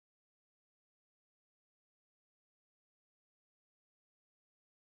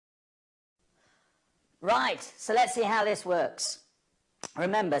Right, so let's see how this works.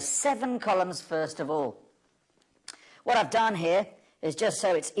 Remember, 7 columns first of all. What I've done here is, just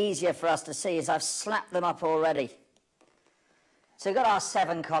so it's easier for us to see, is I've slapped them up already. So we've got our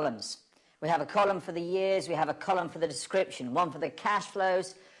 7 columns. We have a column for the years, we have a column for the description, 1 for the cash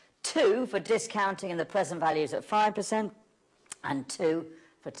flows, 2 for discounting and the present values at 5%, and 2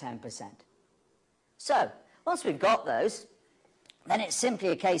 for 10%. So, once we've got those, then it's simply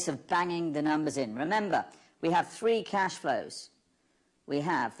a case of banging the numbers in. Remember, we have 3 cash flows. We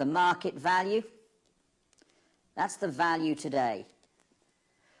have the market value. That's the value today.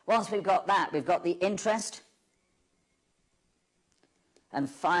 Once we've got that, we've got the interest. And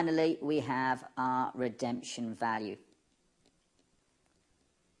finally, we have our redemption value.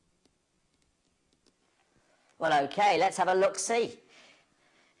 Well, okay, let's have a look-see.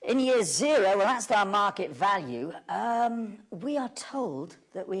 In year 0, well, that's our market value. We are told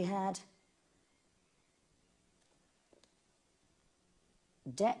that we had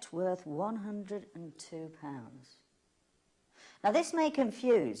debt worth £102. Now, this may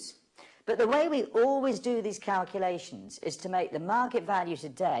confuse, but the way we always do these calculations is to make the market value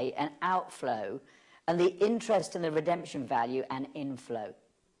today an outflow and the interest and the redemption value an inflow.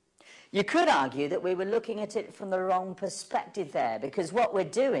 You could argue that we were looking at it from the wrong perspective there, because what we're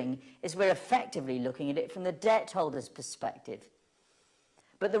doing is we're effectively looking at it from the debt holder's perspective.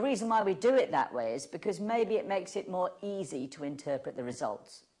 But the reason why we do it that way is because maybe it makes it more easy to interpret the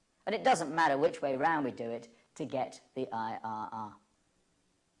results. And it doesn't matter which way round we do it to get the IRR.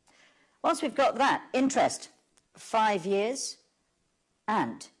 Once we've got that, interest, 5 years,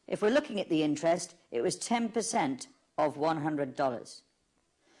 and if we're looking at the interest, it was 10% of $100.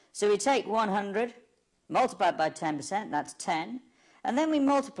 So we take 100, multiplied by 10%, that's 10, and then we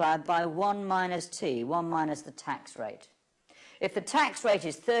multiply by 1 minus t, 1 minus the tax rate. If the tax rate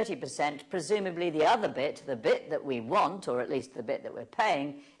is 30%, presumably the other bit, the bit that we want, or at least the bit that we're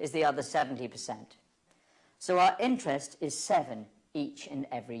paying, is the other 70%. So our interest is 7 each and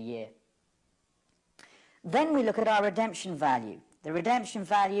every year. Then we look at our redemption value. The redemption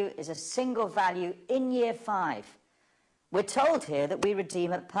value is a single value in year 5. We're told here that we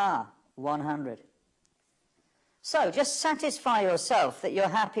redeem at par, 100. So just satisfy yourself that you're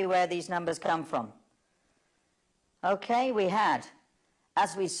happy where these numbers come from. Okay, we had,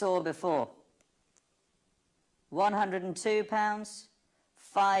 as we saw before, £102,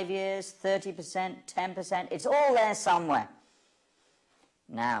 5 years, 30%, 10%. It's all there somewhere.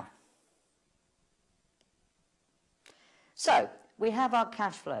 Now, so we have our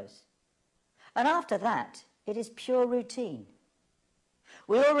cash flows. And after that, it is pure routine.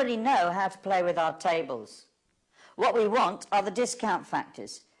 We already know how to play with our tables. What we want are the discount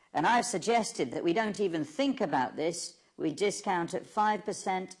factors. And I've suggested that we don't even think about this. We discount at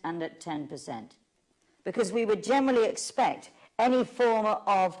 5% and at 10%. Because we would generally expect any form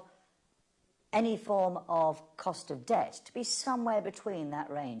of cost of debt to be somewhere between that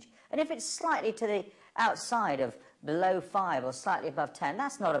range. And if it's slightly to the outside of below 5 or slightly above 10,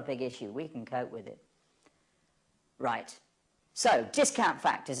 that's not a big issue. We can cope with it. Right. So, discount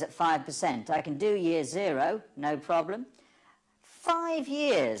factors at 5%. I can do year 0, no problem. 5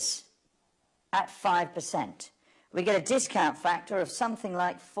 years at 5%. We get a discount factor of something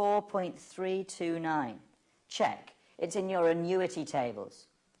like 4.329. Check. It's in your annuity tables.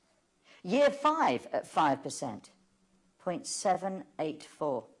 Year 5 at 5%.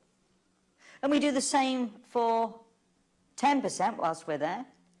 0.784. And we do the same for 10% whilst we're there.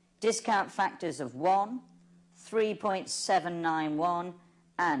 Discount factors of 1, 3.791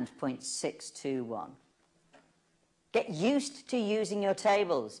 and 0.621. Get used to using your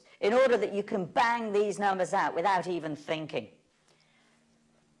tables in order that you can bang these numbers out without even thinking.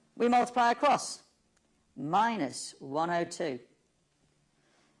 We multiply across, minus 102.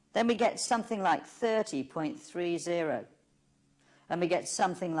 Then we get something like 30.30, and we get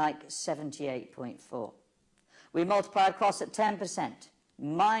something like 78.4. We multiply across at 10%,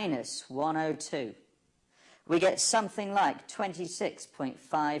 minus 102. We get something like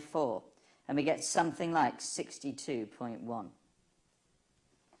 26.54, and we get something like 62.1.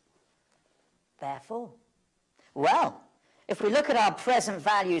 Therefore, well, if we look at our present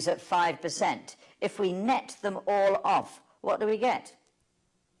values at 5%, if we net them all off, what do we get?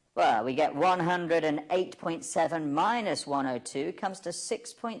 Well, we get 108.7 minus 102 comes to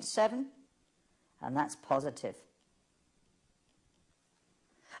 6.7, and that's positive.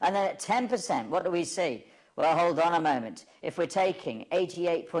 And then at 10%, what do we see? Well, hold on a moment. If we're taking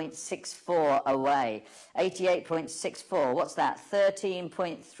 88.64 away, 88.64, what's that?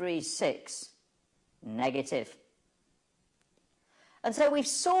 13.36, negative. And so we've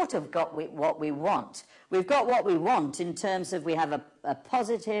sort of got what we want. We've got what we want in terms of we have a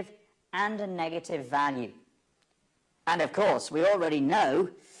positive and a negative value. And of course, we already know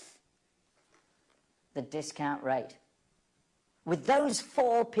the discount rate. With those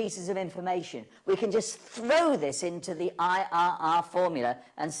 4 pieces of information, we can just throw this into the IRR formula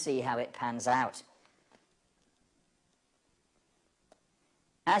and see how it pans out.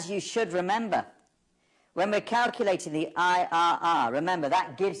 As you should remember, when we're calculating the IRR, remember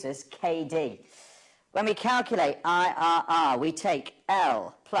that gives us KD. When we calculate IRR, we take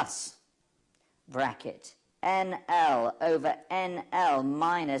L plus bracket NL over NL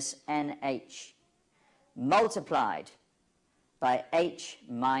minus NH multiplied by H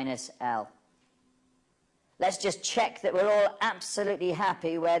minus L. Let's just check that we're all absolutely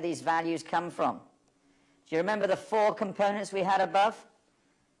happy where these values come from. Do you remember the 4 components we had above?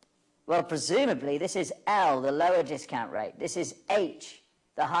 Well, presumably this is L, the lower discount rate. This is H,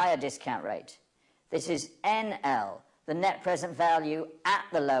 the higher discount rate. This is NL, the net present value at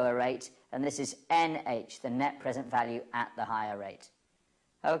the lower rate. And this is NH, the net present value at the higher rate.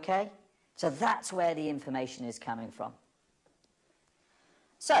 Okay? So that's where the information is coming from.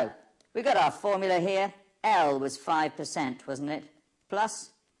 So, we've got our formula here. L was 5%, wasn't it?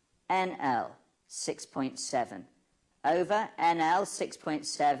 Plus NL, 6.7. Over NL,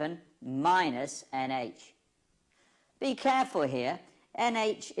 6.7, minus NH. Be careful here.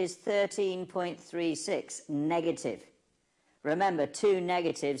 NH is 13.36, negative. Remember, 2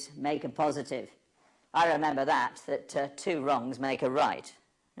 negatives make a positive. I remember that 2 wrongs make a right.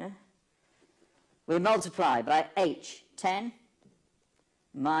 Yeah? We multiply by H, 10,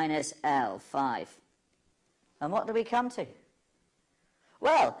 minus L, 5. And what do we come to?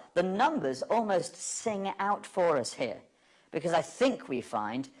 Well, the numbers almost sing out for us here, because I think we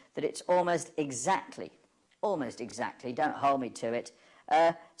find that it's almost exactly, don't hold me to it,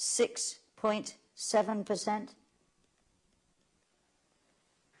 6.7%.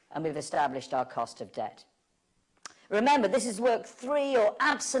 And we've established our cost of debt. Remember, this is work 3 or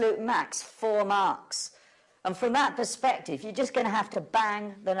absolute max 4 marks. And from that perspective, you're just going to have to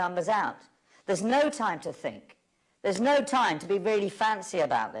bang the numbers out. There's no time to think. There's no time to be really fancy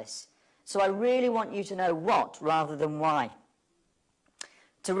about this. So I really want you to know what rather than why.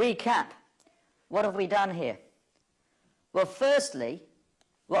 To recap, what have we done here? Well, firstly,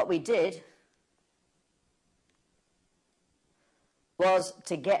 what we did was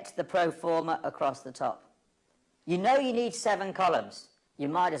to get the pro forma across the top. You know you need 7 columns. You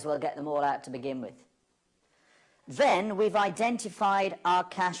might as well get them all out to begin with. Then we've identified our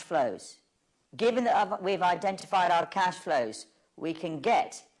cash flows. Given that we've identified our cash flows, we can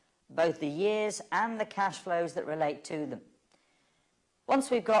get both the years and the cash flows that relate to them. Once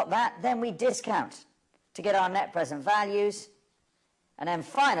we've got that, then we discount to get our net present values. And then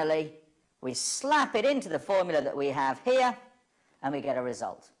finally, we slap it into the formula that we have here, and we get a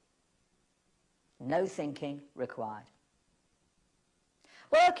result. No thinking required.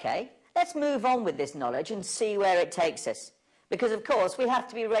 Well, okay, let's move on with this knowledge and see where it takes us. Because, of course, we have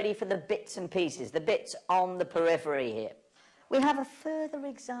to be ready for the bits and pieces, the bits on the periphery here. We have a further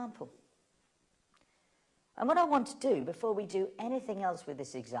example. And what I want to do before we do anything else with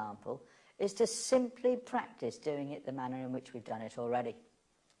this example is to simply practice doing it the manner in which we've done it already.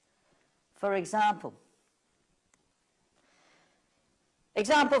 For example,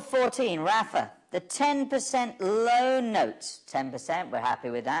 example 14, Rafa, the 10% loan notes, 10%, we're happy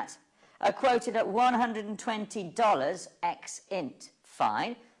with that, are quoted at $120 ex int.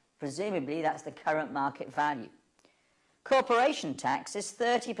 Fine, presumably that's the current market value. Corporation tax is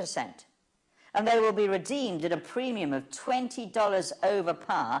 30%, and they will be redeemed at a premium of $20 over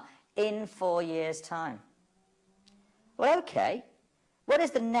par in 4 years' time. Well, okay, what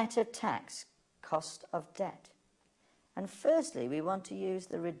is the net of tax, cost of debt? And firstly, we want to use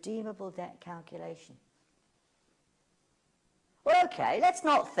the redeemable debt calculation. Well, okay, let's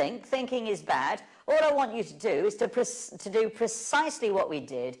not think. Thinking is bad. All I want you to do is to do precisely what we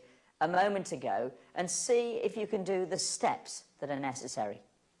did a moment ago and see if you can do the steps that are necessary.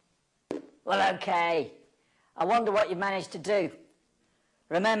 Well, okay, I wonder what you managed to do.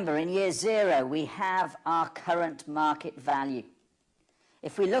 Remember, in year 0, we have our current market value.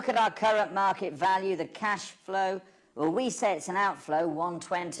 If we look at our current market value, the cash flow, well, we say it's an outflow,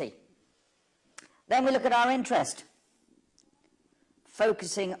 120. Then we look at our interest.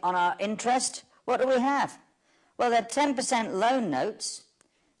 Focusing on our interest, what do we have? Well, they're 10% loan notes,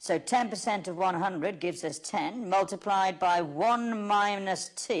 so 10% of 100 gives us 10, multiplied by 1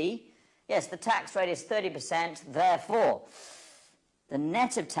 minus t. Yes, the tax rate is 30%, therefore, the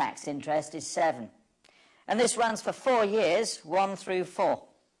net of tax interest is 7. And this runs for 4 years, 1 through 4.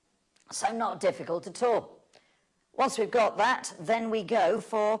 So not difficult at all. Once we've got that, then we go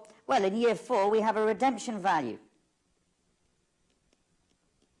for, well, in year 4, we have a redemption value.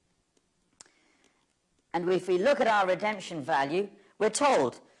 And if we look at our redemption value, we're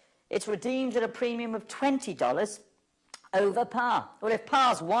told it's redeemed at a premium of $20 over par. Well, if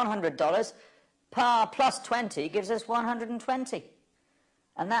par's $100, par plus 20 gives us 120.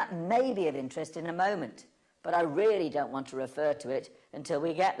 And that may be of interest in a moment, but I really don't want to refer to it until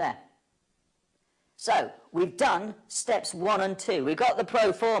we get there. So, we've done steps 1 and 2. We've got the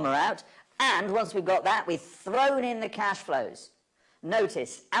pro forma out, and once we've got that, we've thrown in the cash flows.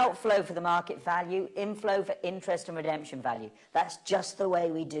 Notice, outflow for the market value, inflow for interest and redemption value. That's just the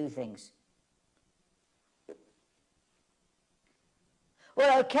way we do things.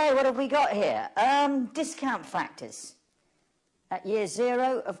 Well, okay, what have we got here? Discount factors. At year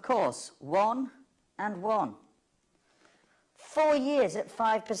 0, of course, 1 and 1. 4 years at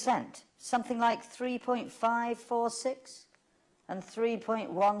 5%, something like 3.546 and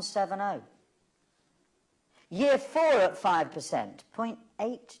 3.170. Year 4 at 5%,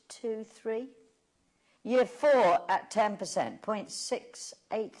 0.823. Year 4 at 10%,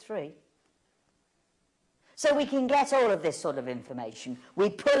 0.683. So we can get all of this sort of information. We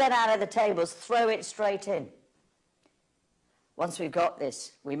pull it out of the tables, throw it straight in. Once we've got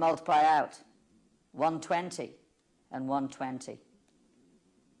this, we multiply out 120 and 120.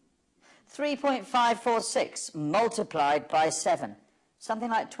 3.546 multiplied by 7, something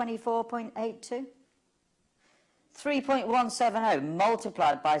like 24.82. 3.170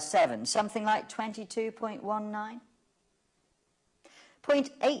 multiplied by 7, something like 22.19.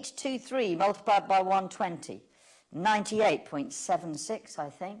 0.823 multiplied by 120, 98.76, I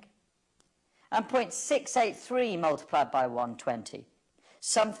think. And 0.683 multiplied by 120,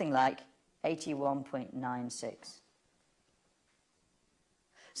 something like 81.96.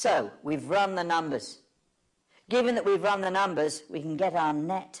 So, we've run the numbers. Given that we've run the numbers, we can get our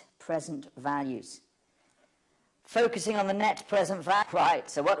net present values. Focusing on the net present value, right,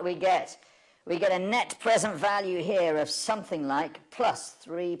 so what do we get? We get a net present value here of something like plus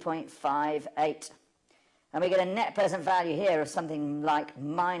 3.58. And we get a net present value here of something like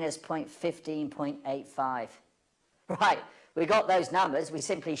minus 0.15.85. Right, we got those numbers, we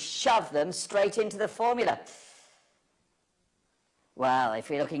simply shove them straight into the formula. Well, if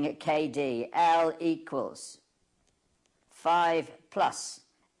we're looking at KD, L equals 5 plus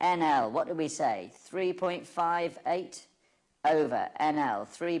NL, what did we say? 3.58 over NL,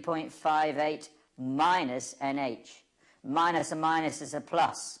 3.58 minus NH. Minus a minus is a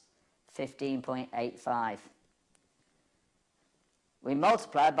plus, 15.85. We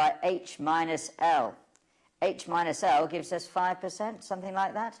multiply by H minus L. H minus L gives us 5%, something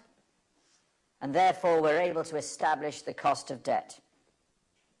like that. And therefore we're able to establish the cost of debt.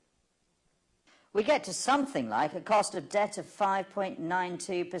 We get to something like a cost of debt of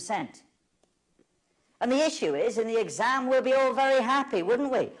 5.92%. And the issue is, in the exam, we'll be all very happy,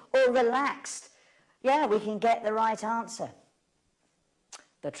 wouldn't we? All relaxed. Yeah, we can get the right answer.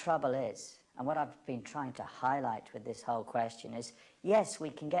 The trouble is, and what I've been trying to highlight with this whole question is, yes, we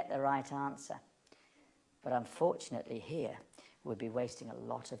can get the right answer. But unfortunately here, we'd be wasting a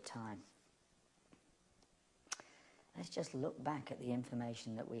lot of time. Let's just look back at the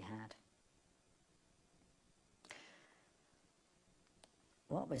information that we had.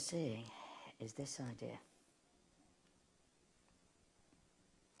 What we're seeing is this idea.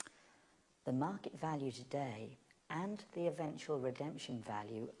 The market value today and the eventual redemption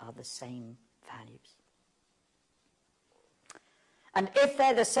value are the same values. And if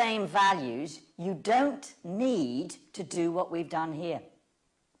they're the same values, you don't need to do what we've done here.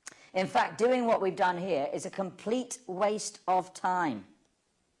 In fact, doing what we've done here is a complete waste of time.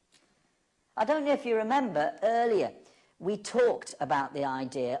 I don't know if you remember earlier, we talked about the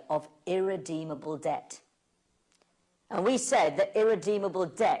idea of irredeemable debt. And we said that irredeemable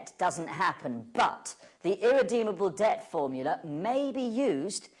debt doesn't happen, but the irredeemable debt formula may be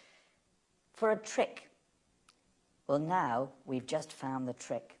used for a trick. Well, now we've just found the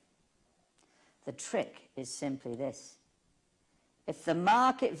trick. The trick is simply this. If the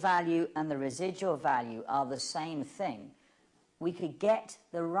market value and the residual value are the same thing, we could get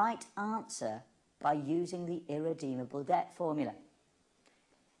the right answer by using the irredeemable debt formula.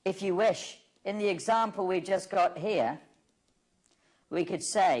 If you wish, in the example we've just got here, we could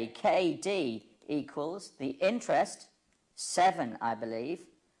say KD equals the interest, 7 I believe,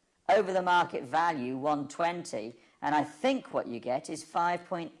 over the market value, 120, and I think what you get is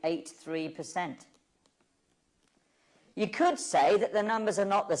 5.83%. You could say that the numbers are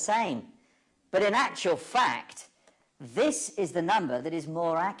not the same, But in actual fact, this is the number that is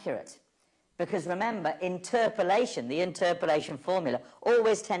more accurate. Because remember, interpolation, the interpolation formula,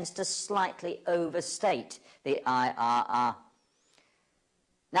 always tends to slightly overstate the IRR.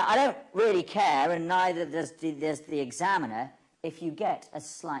 Now, I don't really care, and neither does the examiner, if you get a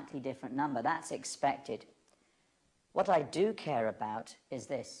slightly different number. That's expected. What I do care about is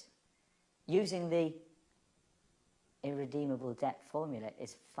this. Using the irredeemable debt formula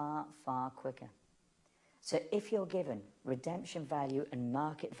is far, far quicker. So if you're given redemption value and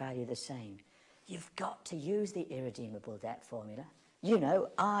market value the same, you've got to use the irredeemable debt formula. You know,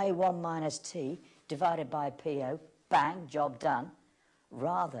 I1 minus T divided by PO, bang, job done,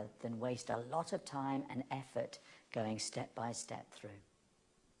 rather than waste a lot of time and effort going step by step through.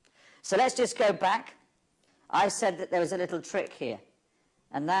 So let's just go back. I said that there was a little trick here,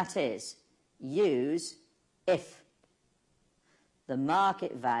 and that is use if the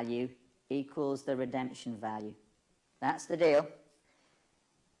market value equals the redemption value. That's the deal.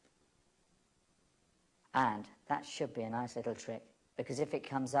 And that should be a nice little trick, because if it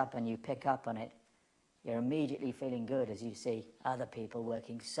comes up and you pick up on it, you're immediately feeling good as you see other people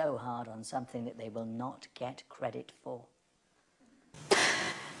working so hard on something that they will not get credit for.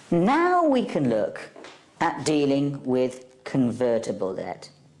 Now we can look at dealing with convertible debt.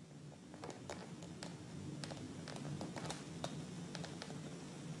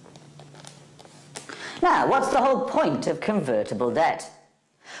 Now, what's the whole point of convertible debt?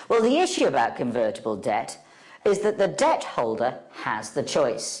 Well, the issue about convertible debt is that the debt holder has the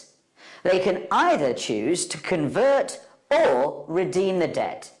choice. They can either choose to convert or redeem the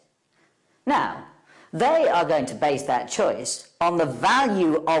debt. Now, they are going to base that choice on the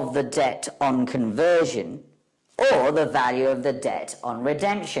value of the debt on conversion or the value of the debt on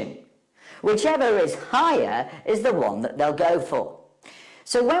redemption. Whichever is higher is the one that they'll go for.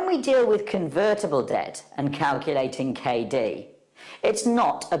 So when we deal with convertible debt and calculating KD, it's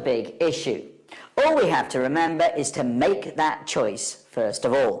not a big issue. All we have to remember is to make that choice first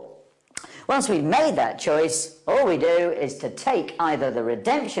of all. Once we've made that choice, all we do is to take either the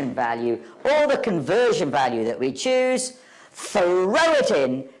redemption value or the conversion value that we choose, throw it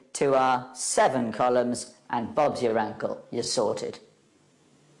in to our 7 columns, and Bob's your uncle, you're sorted.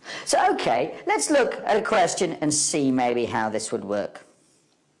 So, okay, let's look at a question and see maybe how this would work.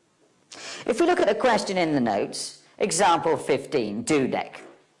 If we look at the question in the notes, example 15, Dudek.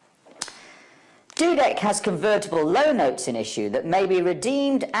 Dudek has convertible loan notes in issue that may be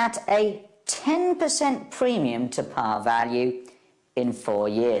redeemed at a 10% premium to par value in 4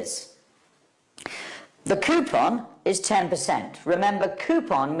 years. The coupon is 10%. Remember,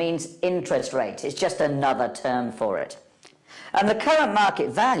 coupon means interest rate. It's just another term for it. And the current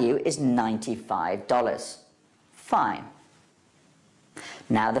market value is $95. Fine.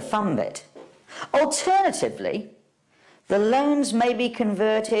 Now the fun bit. Alternatively, the loans may be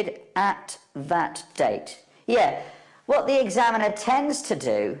converted at that date. Yeah, what the examiner tends to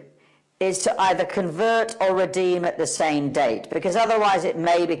do is to either convert or redeem at the same date, because otherwise it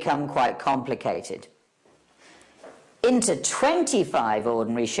may become quite complicated. Into 25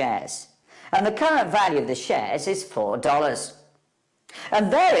 ordinary shares, and the current value of the shares is $4.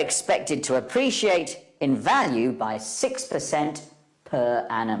 And they're expected to appreciate in value by 6% per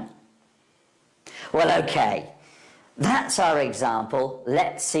annum. Well, okay, that's our example.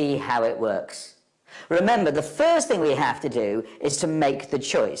 Let's see how it works. Remember, the first thing we have to do is to make the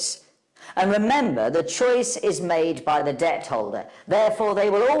choice. And remember, the choice is made by the debt holder. Therefore, they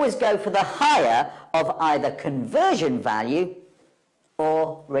will always go for the higher of either conversion value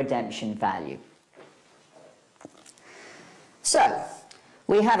or redemption value. So,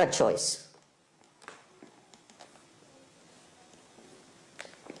 we have a choice.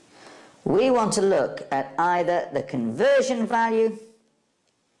 We want to look at either the conversion value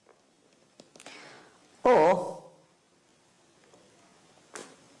or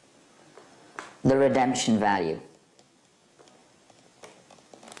the redemption value.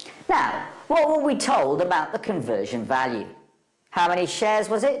 Now, what were we told about the conversion value? How many shares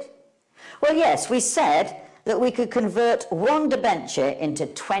was it? Well, yes, we said that we could convert one debenture into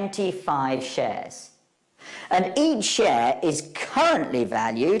 25 shares. And each share is currently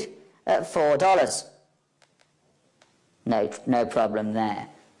valued at $4. No problem there.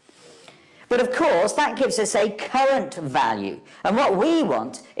 But of course, that gives us a current value. And what we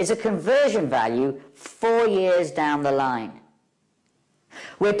want is a conversion value 4 years down the line.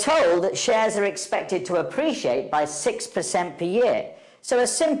 We're told that shares are expected to appreciate by 6% per year. So a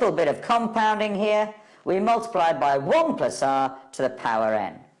simple bit of compounding here. We multiply by 1 plus r to the power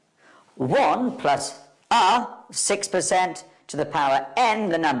n. 1 plus r, 6%, to the power n,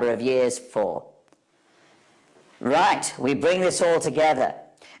 the number of years, 4. Right, we bring this all together,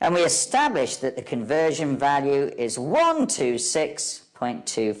 and we establish that the conversion value is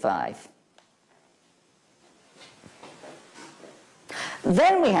 126.25.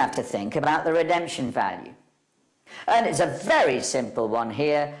 Then we have to think about the redemption value. And it's a very simple one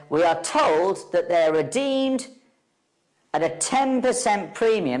here. We are told that they're redeemed at a 10%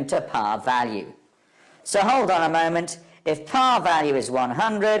 premium to par value. So hold on a moment. If par value is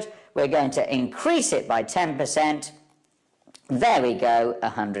 100, we're going to increase it by 10%. There we go,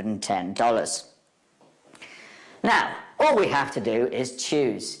 $110. Now, all we have to do is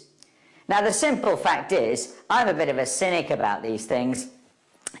choose. Now, the simple fact is, I'm a bit of a cynic about these things.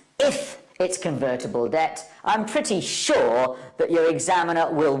 If it's convertible debt, I'm pretty sure that your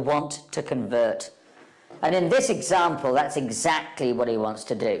examiner will want to convert. And in this example, that's exactly what he wants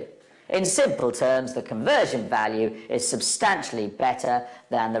to do. In simple terms, the conversion value is substantially better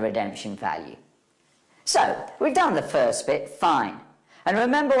than the redemption value. So, we've done the first bit, fine. And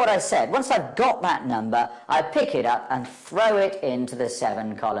remember what I said, once I've got that number, I pick it up and throw it into the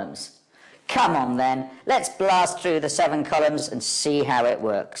 7 columns. Come on then, let's blast through the 7 columns and see how it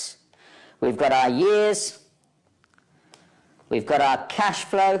works. We've got our years, we've got our cash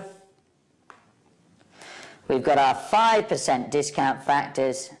flow, we've got our 5% discount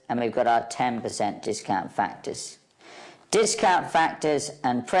factors, and we've got our 10% discount factors. Discount factors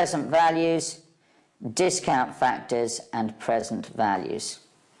and present values, discount factors and present values.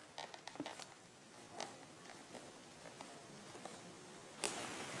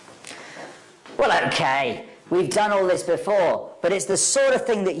 Well, okay, we've done all this before, but it's the sort of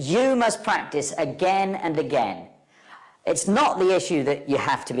thing that you must practice again and again. It's not the issue that you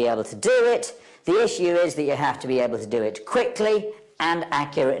have to be able to do it. The issue is that you have to be able to do it quickly and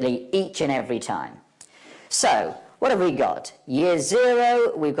accurately each and every time. So, what have we got? Year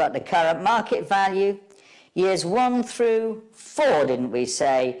 0, we've got the current market value. Years 1 through 4, didn't we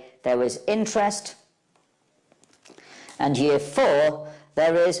say, there was interest. And year 4,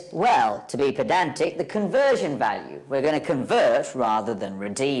 there is, well, to be pedantic, the conversion value. We're going to convert rather than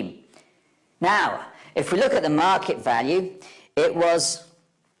redeem. Now, if we look at the market value, it was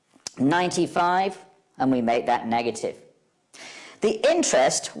 95, and we make that negative. The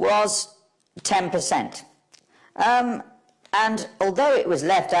interest was 10%. And although it was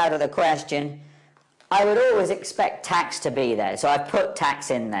left out of the question, I would always expect tax to be there, so I've put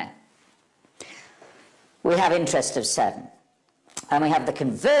tax in there. We have interest of 7, and we have the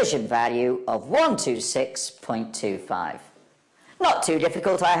conversion value of 126.25. Not too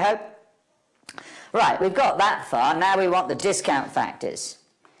difficult, I hope. Right, we've got that far. Now we want the discount factors.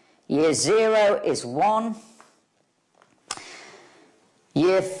 Year 0 is 1.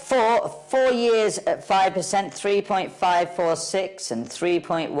 Year 4 years at 5%, 3.546 and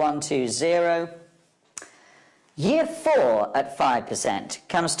 3.120. Year 4 at 5%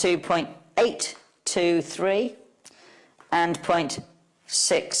 comes to 0.823 and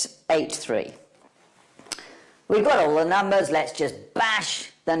 0.683. We've got all the numbers, let's just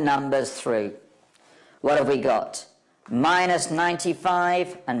bash the numbers through. What have we got? Minus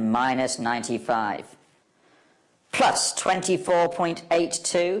 95 and minus 95. Plus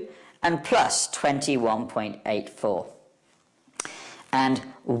 24.82 and plus 21.84. And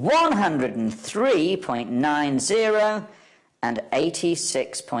 103.90 and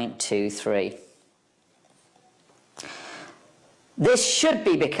 86.23. This should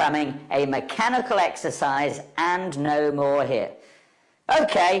be becoming a mechanical exercise and no more here.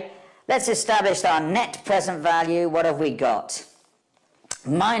 Okay, let's establish our net present value. What have we got?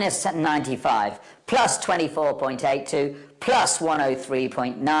 Minus 95 plus 24.82 plus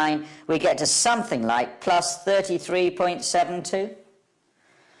 103.9. We get to something like plus 33.72.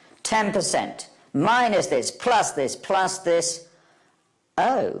 10% minus this, plus this, plus this.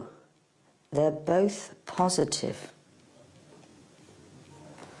 Oh, they're both positive.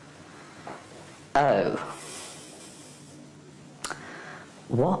 Oh.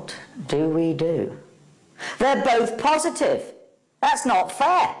 What do we do? They're both positive. That's not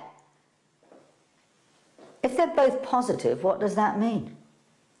fair. If they're both positive, what does that mean?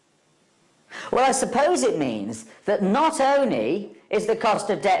 Well, I suppose it means that not only is the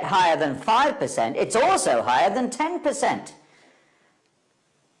cost of debt higher than 5%, it's also higher than 10%.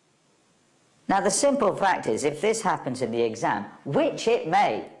 Now, the simple fact is, if this happens in the exam, which it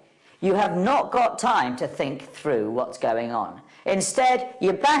may, you have not got time to think through what's going on. Instead,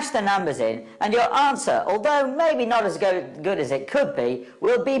 you bash the numbers in, and your answer, although maybe not as good as it could be,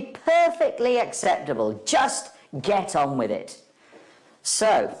 will be perfectly acceptable. Just get on with it.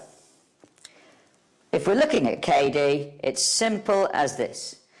 So, If we're looking at KD, it's simple as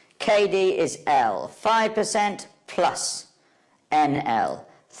this. KD is L, 5% plus NL,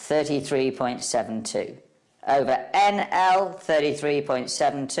 33.72, over NL,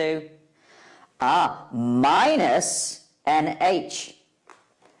 33.72, minus NH.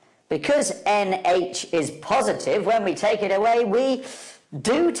 Because NH is positive, when we take it away, we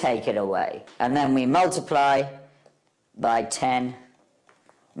do take it away. And then we multiply by 10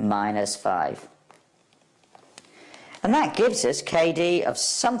 minus 5. And that gives us KD of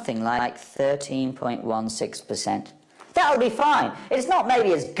something like 13.16%. That'll be fine. It's not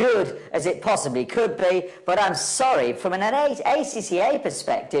maybe as good as it possibly could be, but I'm sorry, from an ACCA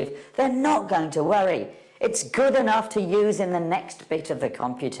perspective, they're not going to worry. It's good enough to use in the next bit of the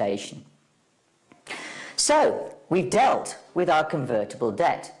computation. So, we've dealt with our convertible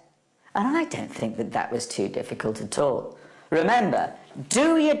debt. And I don't think that that was too difficult at all. Remember,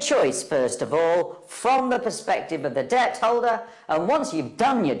 do your choice first of all from the perspective of the debt holder, and once you've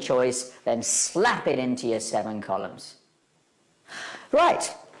done your choice, then slap it into your 7 columns.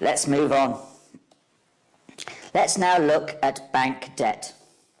 Right, let's move on. Let's now look at bank debt.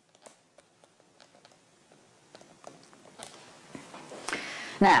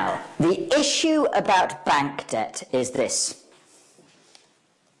 Now, the issue about bank debt is this.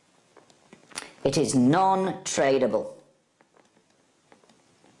 It is non-tradable.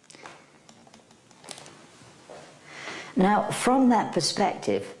 Now, from that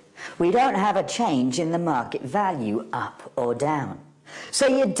perspective, we don't have a change in the market value up or down. So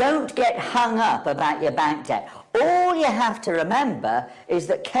you don't get hung up about your bank debt. All you have to remember is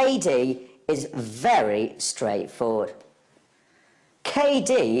that KD is very straightforward.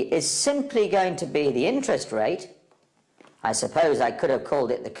 KD is simply going to be the interest rate, I suppose I could have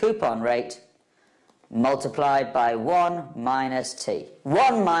called it the coupon rate, multiplied by 1 minus T.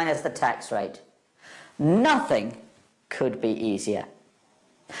 1 minus the tax rate. Nothing could be easier.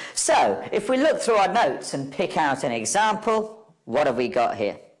 So, if we look through our notes and pick out an example, what have we got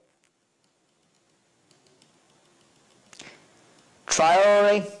here?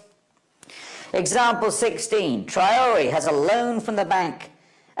 Triori. Example 16. Triori has a loan from the bank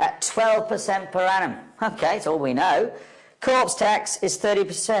at 12% per annum. Okay, that's all we know. Corpse tax is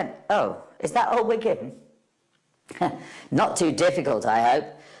 30%. Oh, is that all we're given? Not too difficult, I hope.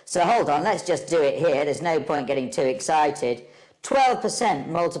 So hold on, let's just do it here. There's no point getting too excited. 12%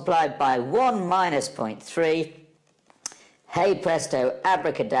 multiplied by 1 minus 0.3. Hey presto,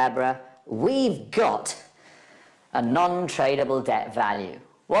 abracadabra, we've got a non-tradable debt value.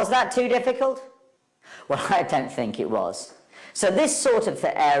 Was that too difficult? Well, I don't think it was. So this sort of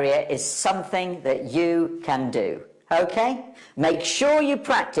area is something that you can do, okay? Make sure you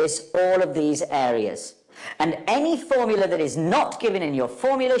practice all of these areas. And any formula that is not given in your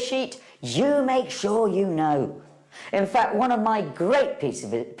formula sheet, you make sure you know. In fact, one of my great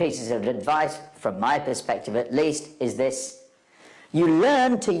pieces of advice, from my perspective at least, is this. You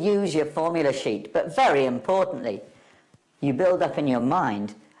learn to use your formula sheet, but very importantly, you build up in your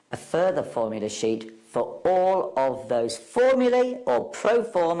mind a further formula sheet for all of those formulae or pro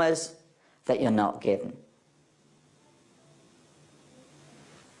formas that you're not given.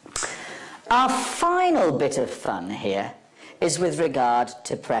 Our final bit of fun here is with regard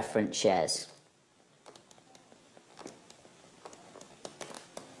to preference shares.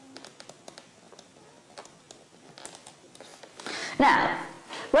 Now,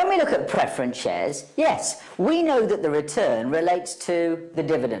 when we look at preference shares, yes, we know that the return relates to the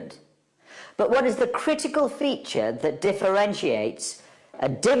dividend. But what is the critical feature that differentiates a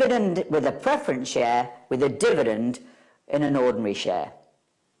dividend with a preference share with a dividend in an ordinary share?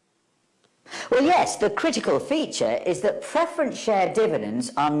 Well, yes, the critical feature is that preference share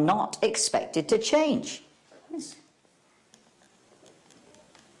dividends are not expected to change. Yes.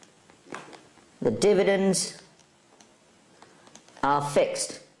 The dividends are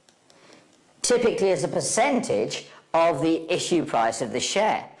fixed, typically as a percentage of the issue price of the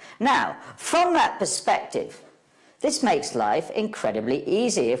share. Now, from that perspective, this makes life incredibly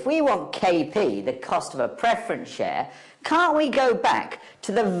easy. If we want KP, the cost of a preference share, can't we go back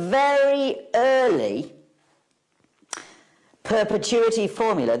to the very early perpetuity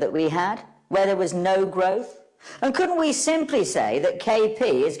formula that we had, where there was no growth? And couldn't we simply say that KP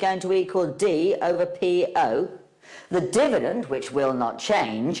is going to equal D over PO, the dividend, which will not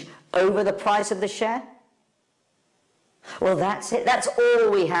change, over the price of the share? Well, that's it. That's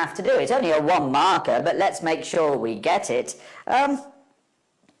all we have to do. It's only a 1 marker, but let's make sure we get it.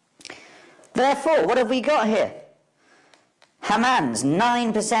 Therefore, what have we got here? Haman's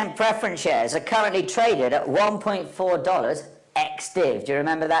 9% preference shares are currently traded at $1.4 ex-div. Do you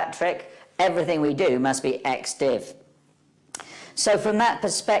remember that trick? everything we do must be ex-div. So from that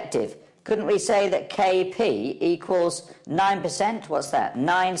perspective, couldn't we say that KP equals 9%? What's that?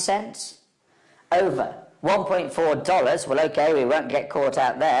 9 cents over $1.4. Well, okay, we won't get caught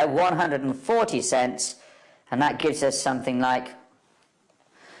out there. 140 cents. And that gives us something like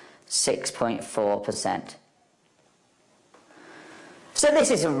 6.4%. So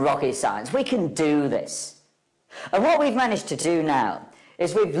this isn't rocket science. We can do this. And what we've managed to do now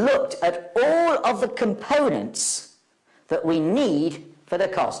is we've looked at all of the components that we need for the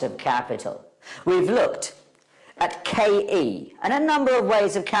cost of capital. We've looked at KE and a number of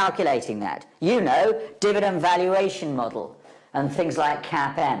ways of calculating that. You know, dividend valuation model and things like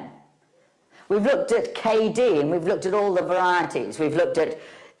CAPM. We've looked at KD and we've looked at all the varieties. We've looked at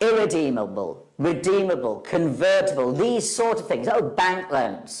irredeemable, redeemable, convertible, these sort of things. Oh, bank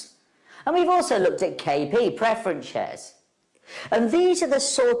loans. And we've also looked at KP, preference shares. And these are the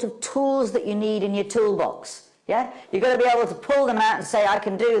sort of tools that you need in your toolbox. Yeah? You've got to be able to pull them out and say, I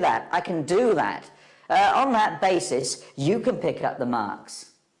can do that, I can do that. On that basis, you can pick up the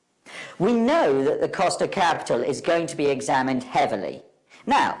marks. We know that the cost of capital is going to be examined heavily.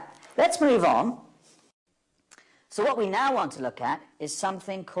 Now, let's move on. So what we now want to look at is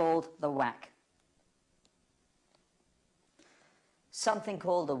something called the WACC. Something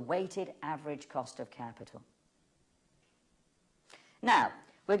called the weighted average cost of capital. Now,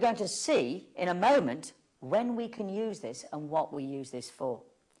 we're going to see in a moment when we can use this and what we use this for.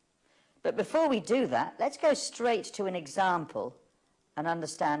 But before we do that, let's go straight to an example and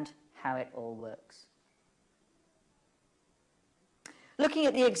understand how it all works. Looking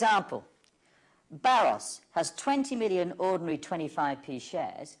at the example, Barros has 20 million ordinary 25p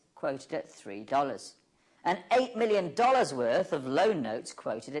shares quoted at $3 and $8 million worth of loan notes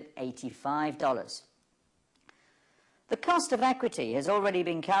quoted at $85. The cost of equity has already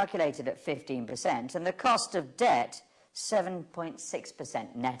been calculated at 15% and the cost of debt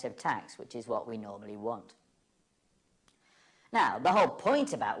 7.6% net of tax, which is what we normally want. Now, the whole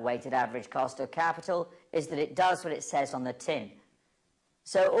point about weighted average cost of capital is that it does what it says on the tin.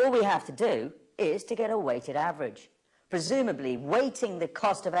 So all we have to do is to get a weighted average, presumably weighting the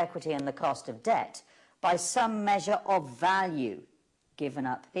cost of equity and the cost of debt by some measure of value given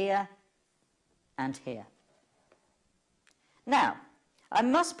up here and here. Now, I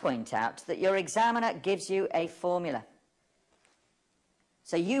must point out that your examiner gives you a formula.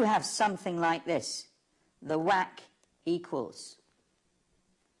 So you have something like this. The WACC equals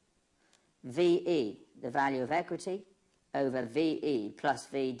VE, the value of equity, over VE plus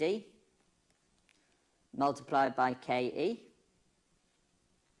VD, multiplied by KE,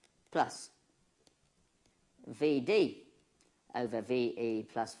 plus VD over VE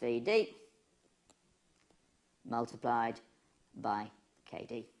plus VD, multiplied by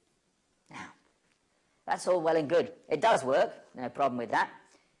KD. Now, that's all well and good. It does work, no problem with that.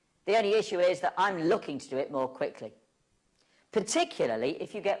 The only issue is that I'm looking to do it more quickly, particularly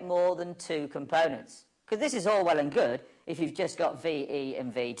if you get more than two components, because this is all well and good if you've just got VE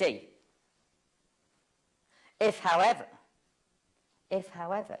and VD. If, however,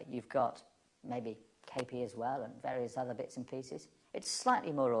 you've got maybe KP as well and various other bits and pieces, it's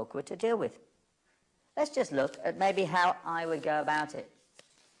slightly more awkward to deal with. Let's just look at maybe how I would go about it.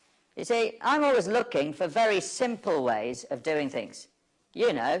 You see, I'm always looking for very simple ways of doing things,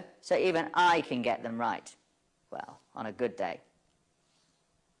 you know, so even I can get them right. Well, on a good day.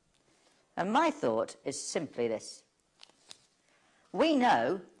 And my thought is simply this. We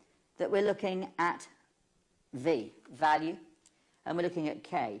know that we're looking at V, value, and we're looking at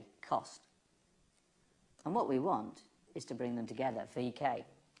K, cost. And what we want is to bring them together, VK.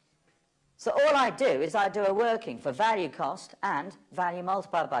 So all I do is I do a working for value cost and value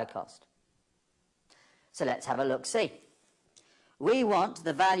multiplied by cost. So let's have a look-see. We want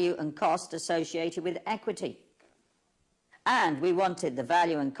the value and cost associated with equity. And we wanted the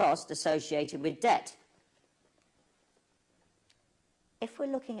value and cost associated with debt. If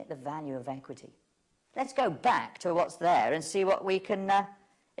we're looking at the value of equity, let's go back to what's there and see what we can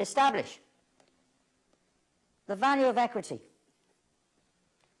establish. The value of equity.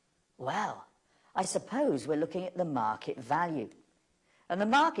 Well, I suppose we're looking at the market value. And the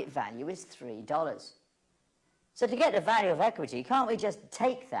market value is $3. So to get the value of equity, can't we just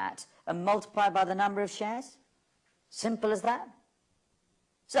take that and multiply by the number of shares? Simple as that.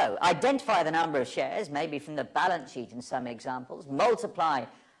 So identify the number of shares, maybe from the balance sheet in some examples, multiply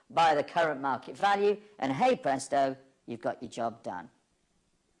by the current market value, and hey presto, you've got your job done.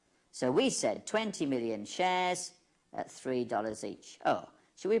 So we said 20 million shares at $3 each. Oh,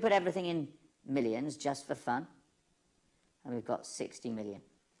 should we put everything in millions just for fun? And we've got 60 million.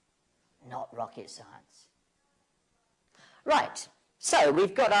 Not rocket science. Right, so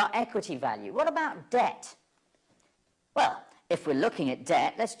we've got our equity value. What about debt? Well, if we're looking at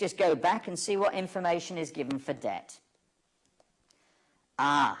debt, let's just go back and see what information is given for debt.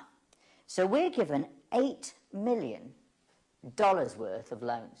 So we're given $8 million worth of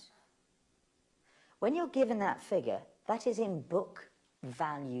loans. When you're given that figure, that is in book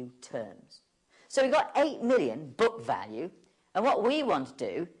value terms. So we've got 8 million book value, and what we want to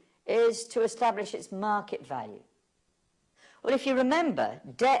do is to establish its market value. Well, if you remember,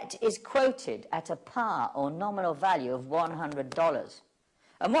 debt is quoted at a par or nominal value of $100.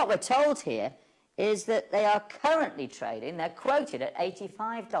 And what we're told here is that they are currently trading, they're quoted at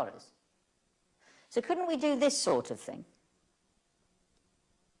 $85. So couldn't we do this sort of thing?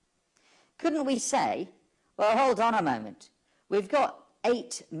 Couldn't we say, well, hold on a moment, we've got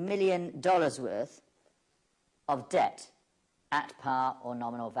 $8 million worth of debt at par or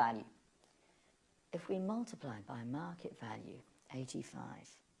nominal value. If we multiply by market value, 85,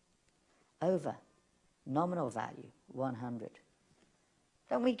 over nominal value, 100,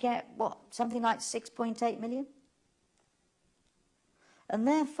 don't we get, what, something like 6.8 million? And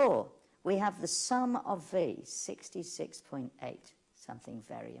therefore, we have the sum of V, 66.8, something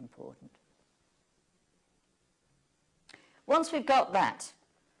very important. Once we've got that,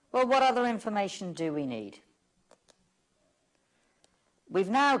 well, what other information do we need? We've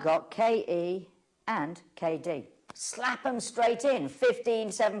now got KE and KD. Slap them straight in,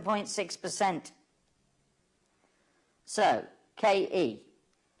 7.6%. So, KE,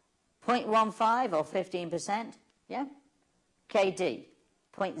 0.15 or 15%, yeah? KD,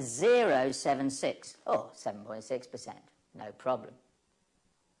 0.076, or 7.6%, no problem.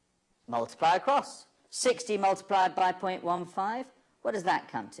 Multiply across. 60 multiplied by 0.15, what does that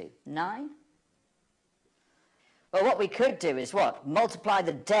come to? 9? Well, what we could do is what? Multiply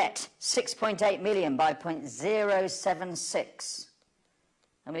the debt, 6.8 million, by 0.076.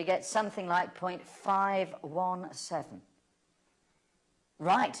 And we get something like 0.517.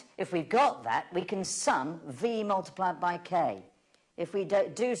 Right, if we've got that, we can sum V multiplied by K. If we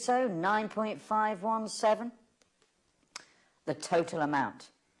do so, 9.517, the total amount.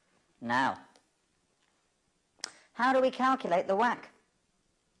 Now, how do we calculate the WACC?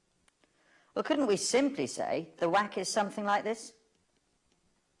 Well, couldn't we simply say the WACC is something like this?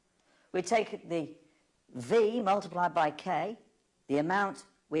 We take the V multiplied by K, the amount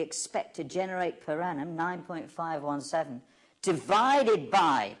we expect to generate per annum, 9.517, divided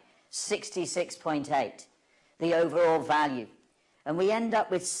by 66.8, the overall value. And we end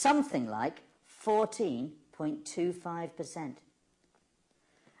up with something like 14.25%.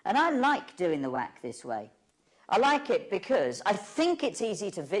 And I like doing the WACC this way. I like it because I think it's easy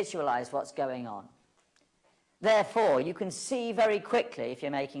to visualize what's going on. Therefore, you can see very quickly if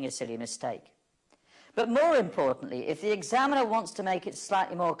you're making a silly mistake. But more importantly, if the examiner wants to make it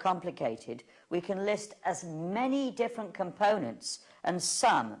slightly more complicated, we can list as many different components and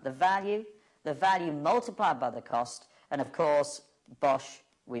sum the value multiplied by the cost, and of course, bosh,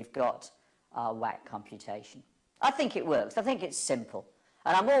 we've got our WACC computation. I think it works. I think it's simple.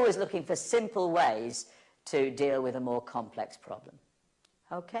 And I'm always looking for simple ways to deal with a more complex problem.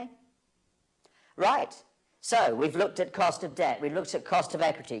 Okay? Right. So we've looked at cost of debt. We've looked at cost of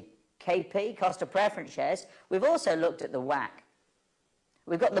equity. KP, cost of preference shares. We've also looked at the WACC.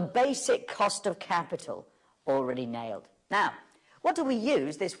 We've got the basic cost of capital already nailed. Now, what do we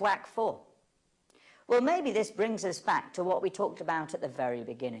use this WACC for? Well, maybe this brings us back to what we talked about at the very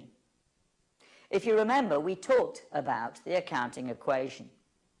beginning. If you remember, we talked about the accounting equation.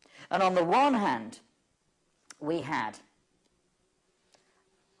 And on the one hand, we had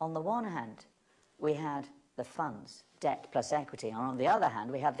the funds, debt plus equity, and on the other hand,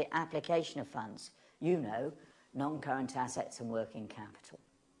 we have the application of funds, you know, non-current assets and working capital.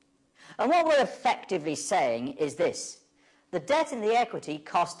 And what we're effectively saying is this: the debt and the equity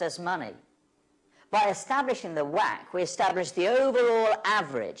cost us money. By establishing the WACC, we establish the overall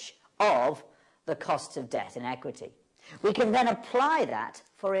average of the costs of debt and equity. We can then apply that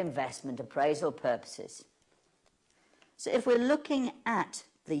for investment appraisal purposes. So if we're looking at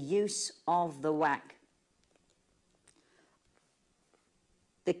the use of the WACC,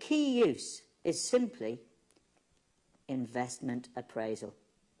 the key use is simply investment appraisal.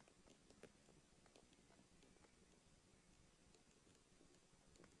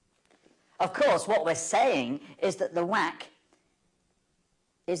 Of course, what we're saying is that the WACC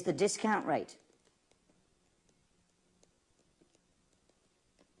is the discount rate.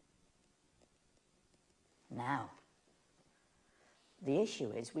 Now, the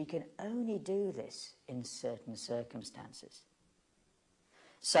issue is we can only do this in certain circumstances.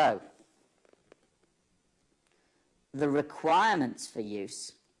 So, the requirements for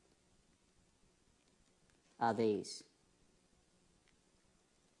use are these.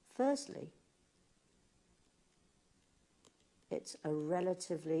 Firstly, it's a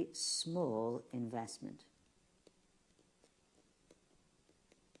relatively small investment.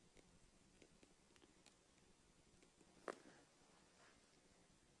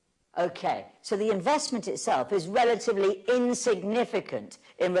 Okay, so the investment itself is relatively insignificant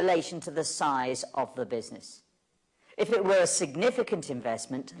in relation to the size of the business. If it were a significant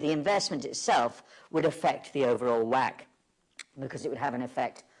investment, the investment itself would affect the overall WACC, because it would have an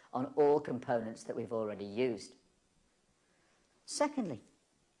effect on all components that we've already used. Secondly,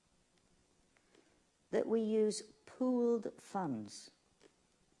 that we use pooled funds.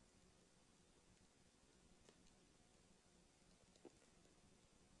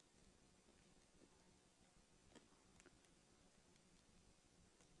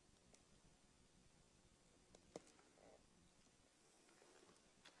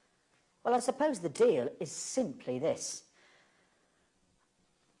 Well, I suppose the deal is simply this.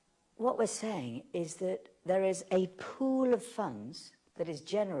 What we're saying is that there is a pool of funds that is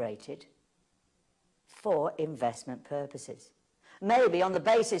generated for investment purposes. Maybe on the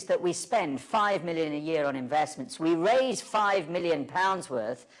basis that we spend 5 million a year on investments, we raise £5 million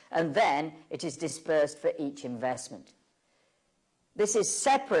worth, and then it is dispersed for each investment. This is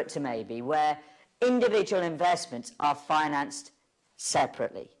separate to maybe where individual investments are financed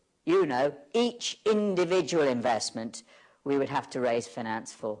separately. You know, each individual investment we would have to raise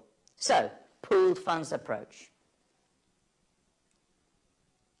finance for. So, pooled funds approach.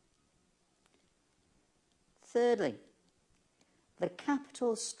 Thirdly, the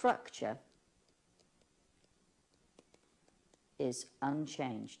capital structure is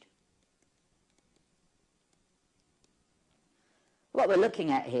unchanged. What we're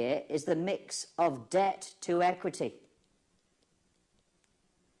looking at here is the mix of debt to equity.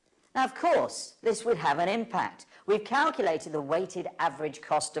 Now, of course, this would have an impact. We've calculated the weighted average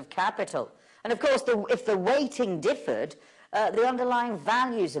cost of capital. And of course, if the weighting differed, the underlying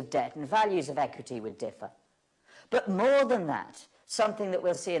values of debt and values of equity would differ. But more than that, something that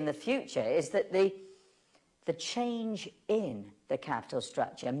we'll see in the future is that the change in the capital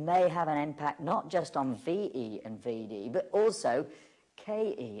structure may have an impact not just on VE and VD, but also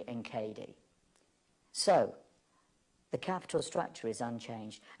KE and KD. So, the capital structure is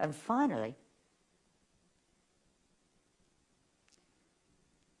unchanged. And finally,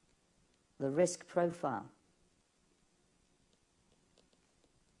 the risk profile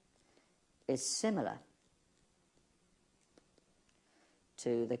is similar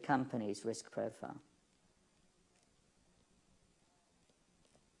to the company's risk profile.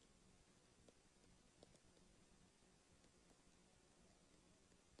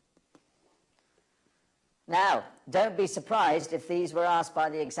 Now, don't be surprised if these were asked by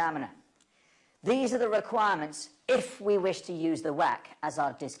the examiner. These are the requirements if we wish to use the WACC as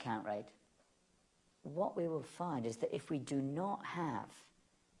our discount rate. What we will find is that if we do not have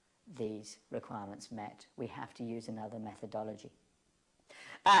these requirements met, we have to use another methodology.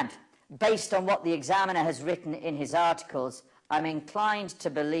 And based on what the examiner has written in his articles, I'm inclined to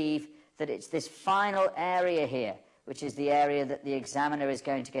believe that it's this final area here, which is the area that the examiner is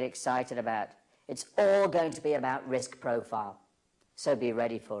going to get excited about. It's all going to be about risk profile, so be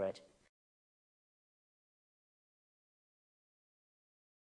ready for it.